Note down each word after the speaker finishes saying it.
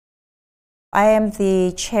I am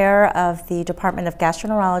the chair of the Department of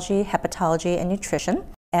Gastroenterology, Hepatology, and Nutrition.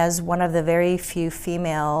 As one of the very few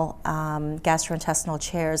female gastrointestinal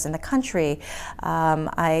chairs in the country,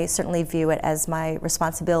 I certainly view it as my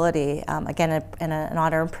responsibility, again, an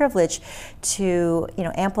honor and privilege, to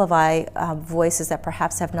amplify voices that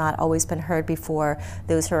perhaps have not always been heard before,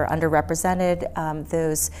 those who are underrepresented,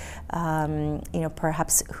 those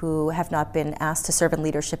perhaps who have not been asked to serve in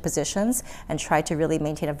leadership positions, and try to really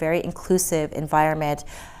maintain a very inclusive environment,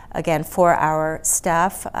 again, for our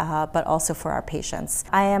staff, but also for our patients.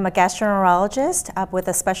 I am a gastroenterologist with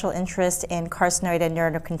a special interest in carcinoid and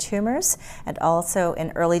neuroendocrine tumors, and also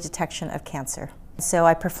in early detection of cancer. So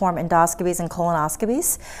I perform endoscopies and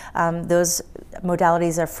colonoscopies. Those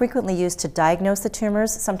modalities are frequently used to diagnose the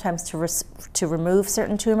tumors, sometimes to remove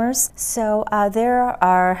certain tumors. So there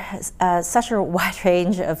are such a wide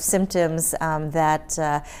range of symptoms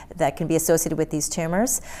that can be associated with these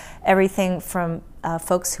tumors. Everything from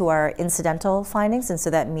folks who are incidental findings, and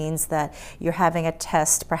so that means that you're having a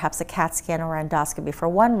test, perhaps a CAT scan or endoscopy for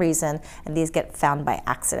one reason, and these get found by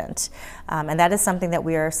accident. And that is something that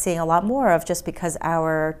we are seeing a lot more of, just because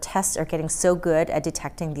our tests are getting so good at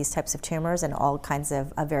detecting these types of tumors and all kinds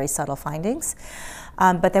of very subtle findings.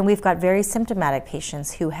 But then we've got very symptomatic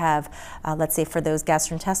patients who have, let's say for those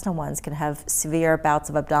gastrointestinal ones, can have severe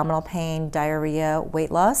bouts of abdominal pain, diarrhea,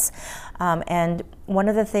 weight loss. And one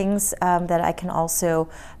of the things that I can also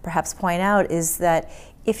perhaps point out is that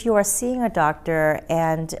if you are seeing a doctor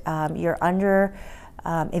and you're under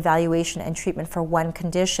evaluation and treatment for one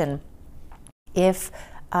condition, if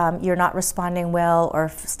you're not responding well or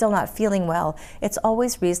still not feeling well, it's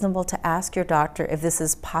always reasonable to ask your doctor if this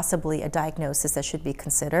is possibly a diagnosis that should be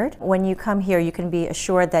considered. When you come here, you can be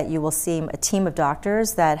assured that you will see a team of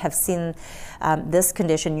doctors that have seen this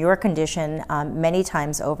condition, your condition, many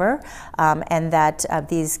times over, and that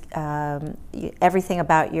everything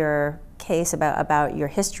about your case, about your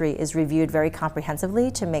history, is reviewed very comprehensively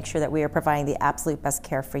to make sure that we are providing the absolute best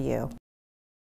care for you.